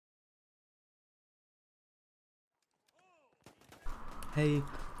Hey,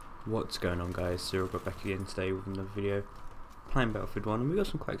 what's going on guys? CerealGod back again today with another video. Playing Battlefield 1 and we got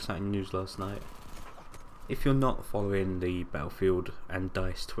some quite exciting news last night. If you're not following the Battlefield and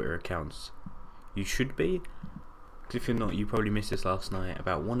DICE Twitter accounts, you should be. Because if you're not, you probably missed this last night.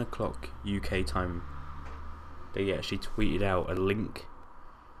 About 1 o'clock UK time, they actually tweeted out a link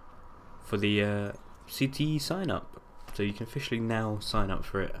for the CTE Sign Up. So you can officially now sign up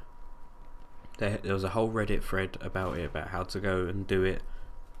for it. There was a whole Reddit thread about it, about how to go and do it,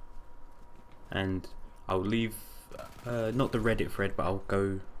 and I'll leave not the Reddit thread, but I'll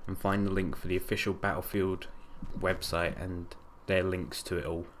go and find the link for the official Battlefield website and their links to it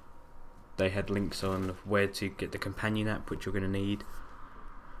all. They had links on where to get the companion app, which you're going to need,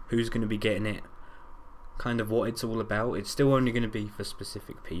 who's going to be getting it, kind of what it's all about. It's still only going to be for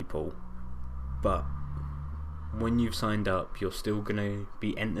specific people, but when you've signed up you're still going to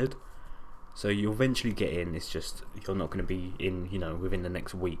be entered. So you'll eventually get in, it's just you're not going to be in, within the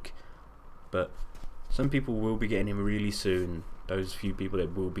next week. But some people will be getting in really soon, those few people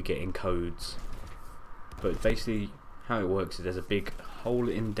that will be getting codes. But basically how it works is there's a big whole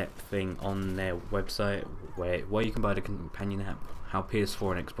in-depth thing on their website where you can buy the companion app, how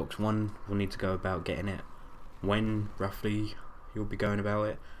PS4 and Xbox One will need to go about getting it, when roughly you'll be going about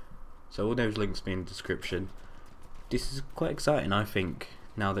it. So all those links will be in the description. This is quite exciting, I think,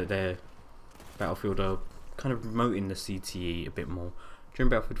 now that Battlefield are kind of promoting the CTE a bit more.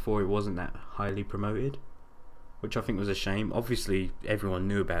 During Battlefield 4 it wasn't that highly promoted, which I think was a shame. Obviously everyone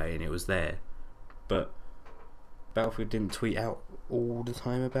knew about it and it was there, but Battlefield didn't tweet out all the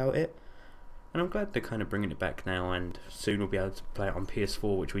time about it, and I'm glad they're kind of bringing it back now, and soon we'll be able to play it on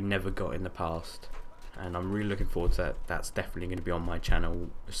PS4, which we never got in the past, and I'm really looking forward to that. That's definitely going to be on my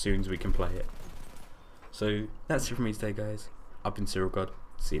channel as soon as we can play it. So that's it from me today guys. I've been CerealGod,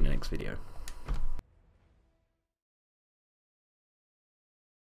 see you in the next video.